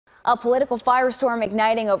A political firestorm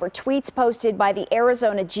igniting over tweets posted by the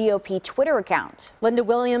Arizona GOP Twitter account. Linda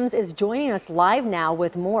Williams is joining us live now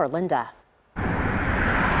with more. Linda.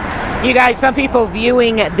 You guys, some people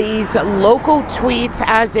viewing these local tweets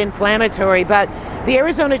as inflammatory, but the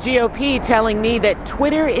Arizona GOP telling me that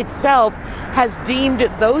Twitter itself has deemed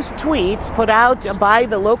those tweets put out by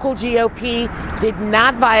the local GOP did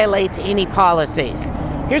not violate any policies.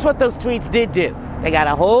 Here's what those tweets did do. They got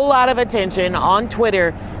a whole lot of attention on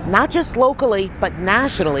Twitter, not just locally, but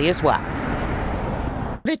nationally as well.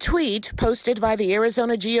 The tweet, posted by the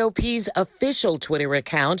Arizona GOP's official Twitter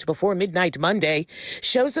account before midnight Monday,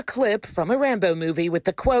 shows a clip from a Rambo movie with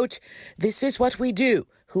the quote, "This is what we do,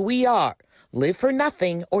 who we are. Live for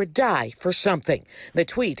nothing or die for something." The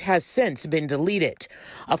tweet has since been deleted.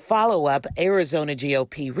 A follow-up Arizona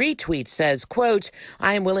GOP retweet says, quote,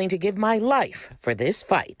 "I am willing to give my life for this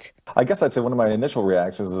fight." I guess I'd say one of my initial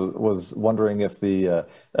reactions was wondering if the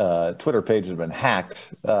Twitter page had been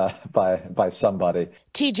hacked by somebody.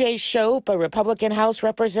 TJ Shope, a Republican House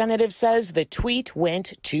representative, says the tweet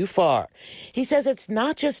went too far. He says it's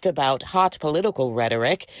not just about hot political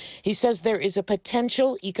rhetoric. He says there is a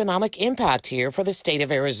potential economic impact here for the state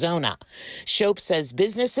of Arizona. Shope says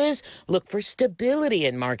businesses look for stability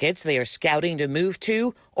in markets they are scouting to move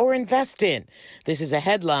to or invest in. This is a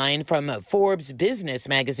headline from Forbes Business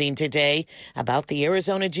magazine today about the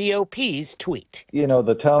Arizona GOP's tweet. You know,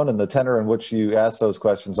 the tone and the tenor in which you ask those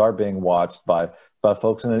questions are being watched by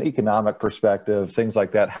folks in an economic perspective, things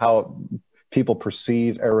like that, how people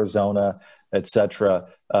perceive Arizona, etc.,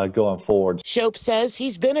 going forward. Shope says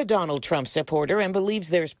he's been a Donald Trump supporter and believes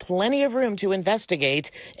there's plenty of room to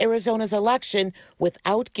investigate Arizona's election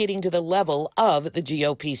without getting to the level of the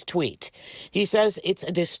GOP's tweet. He says it's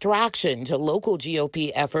a distraction to local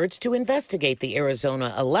GOP efforts to investigate the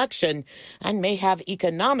Arizona election and may have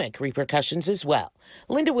economic repercussions as well.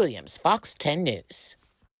 Linda Williams, Fox 10 News.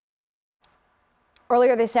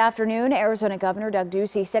 Earlier this afternoon, Arizona Governor Doug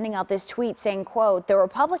Ducey sending out this tweet saying, quote, "The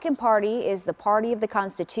Republican Party is the party of the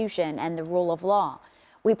Constitution and the rule of law.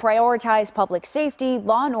 We prioritize public safety,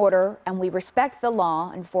 law and order, and we respect the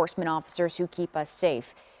law enforcement officers who keep us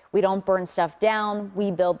safe. We don't burn stuff down, we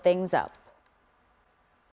build things up."